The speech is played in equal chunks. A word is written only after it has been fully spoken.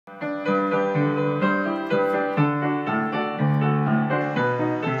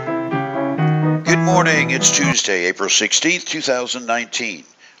Morning, it's Tuesday, April 16th, 2019.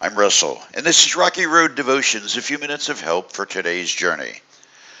 I'm Russell, and this is Rocky Road Devotions, a few minutes of help for today's journey.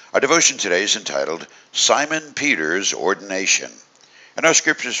 Our devotion today is entitled Simon Peter's Ordination, and our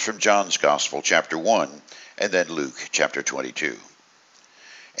scriptures from John's Gospel, chapter 1, and then Luke, chapter 22.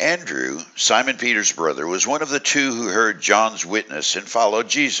 Andrew, Simon Peter's brother, was one of the two who heard John's witness and followed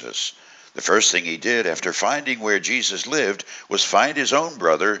Jesus. The first thing he did after finding where Jesus lived was find his own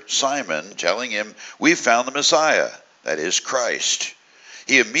brother, Simon, telling him, "We've found the Messiah," that is, Christ.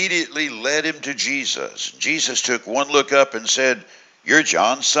 He immediately led him to Jesus. Jesus took one look up and said, "You're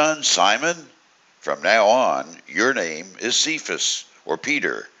John's son, Simon? From now on, your name is Cephas," or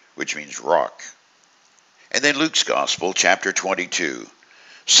Peter, which means rock. And then Luke's Gospel, chapter 22.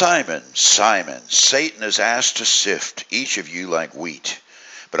 "Simon, Simon, Satan has asked to sift each of you like wheat.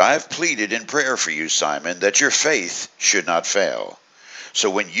 But I have pleaded in prayer for you, Simon, that your faith should not fail. So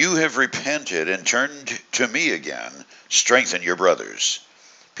when you have repented and turned to me again, strengthen your brothers."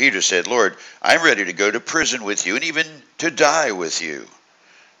 Peter said, "Lord, I'm ready to go to prison with you and even to die with you."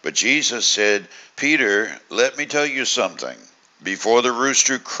 But Jesus said, "Peter, let me tell you something. Before the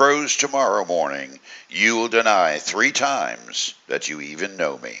rooster crows tomorrow morning, you will deny 3 times that you even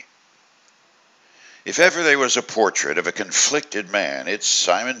know me." If ever there was a portrait of a conflicted man, it's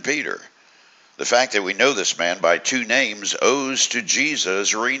Simon Peter. The fact that we know this man by 2 names owes to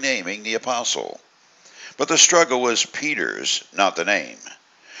Jesus renaming the apostle. But the struggle was Peter's, not the name.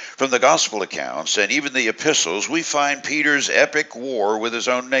 From the gospel accounts and even the epistles, we find Peter's epic war with his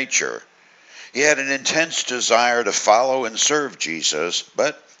own nature. He had an intense desire to follow and serve Jesus,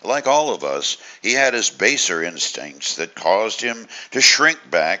 but like all of us, he had his baser instincts that caused him to shrink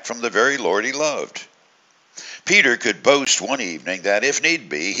back from the very Lord he loved. Peter could boast one evening that, if need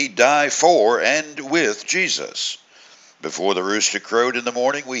be, he'd die for and with Jesus. Before the rooster crowed in the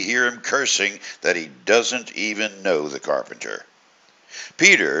morning, we hear him cursing that he doesn't even know the carpenter.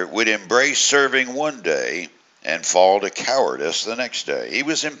 Peter would embrace serving one day and fall to cowardice the next day. He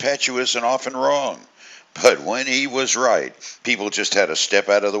was impetuous and often wrong. But when he was right, people just had to step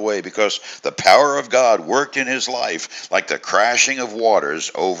out of the way because the power of God worked in his life like the crashing of waters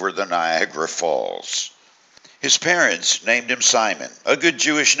over the Niagara Falls. His parents named him Simon, a good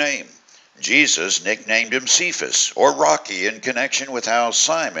Jewish name. Jesus nicknamed him Cephas, or Rocky, in connection with how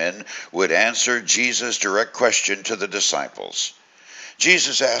Simon would answer Jesus' direct question to the disciples.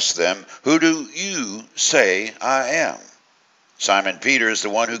 Jesus asked them, "Who do you say I am?" Simon Peter is the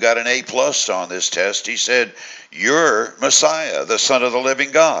one who got an A+ on this test. He said, "You're Messiah, the Son of the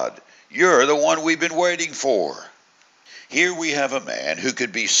living God. You're the one we've been waiting for." Here we have a man who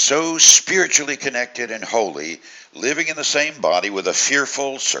could be so spiritually connected and holy, living in the same body with a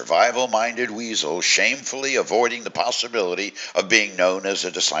fearful, survival-minded weasel, shamefully avoiding the possibility of being known as a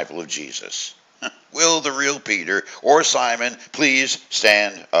disciple of Jesus. Will the real Peter or Simon please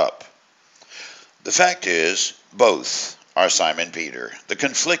stand up? The fact is, both are Simon Peter, the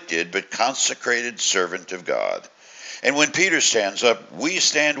conflicted but consecrated servant of God. And when Peter stands up, we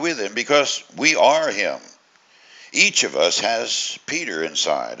stand with him because we are him. Each of us has Peter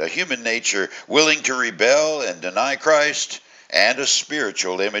inside, a human nature willing to rebel and deny Christ, and a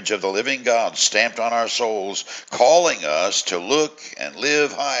spiritual image of the living God stamped on our souls, calling us to look and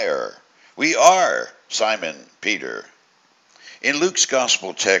live higher. We are Simon Peter. In Luke's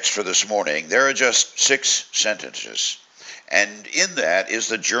gospel text for this morning, there are just 6 sentences. And in that is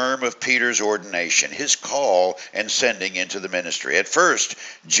the germ of Peter's ordination, his call and sending into the ministry. At first,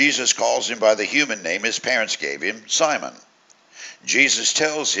 Jesus calls him by the human name his parents gave him, Simon. Jesus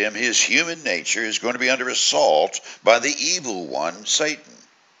tells him his human nature is going to be under assault by the evil one, Satan.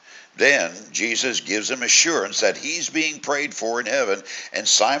 Then Jesus gives him assurance that he's being prayed for in heaven, and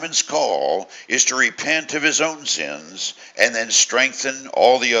Simon's call is to repent of his own sins and then strengthen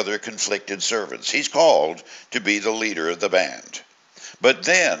all the other conflicted servants. He's called to be the leader of the band. But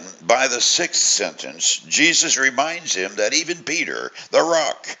then, by the 6th sentence, Jesus reminds him that even Peter, the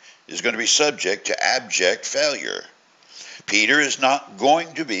rock, is going to be subject to abject failure. Peter is not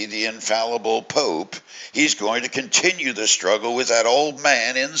going to be the infallible pope. He's going to continue the struggle with that old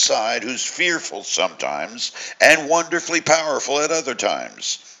man inside who's fearful sometimes and wonderfully powerful at other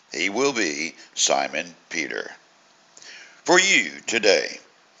times. He will be Simon Peter. For you today,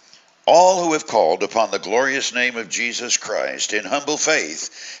 all who have called upon the glorious name of Jesus Christ in humble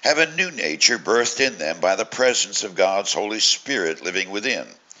faith have a new nature birthed in them by the presence of God's Holy Spirit living within.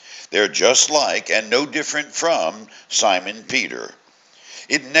 They're just like and no different from Simon Peter.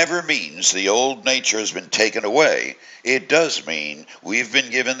 It never means the old nature has been taken away. It does mean we've been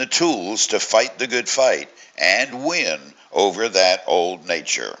given the tools to fight the good fight and win over that old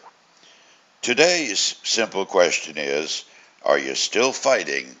nature. Today's simple question is, are you still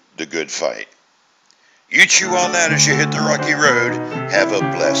fighting the good fight? You chew on that as you hit the rocky road. Have a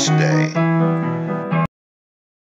blessed day.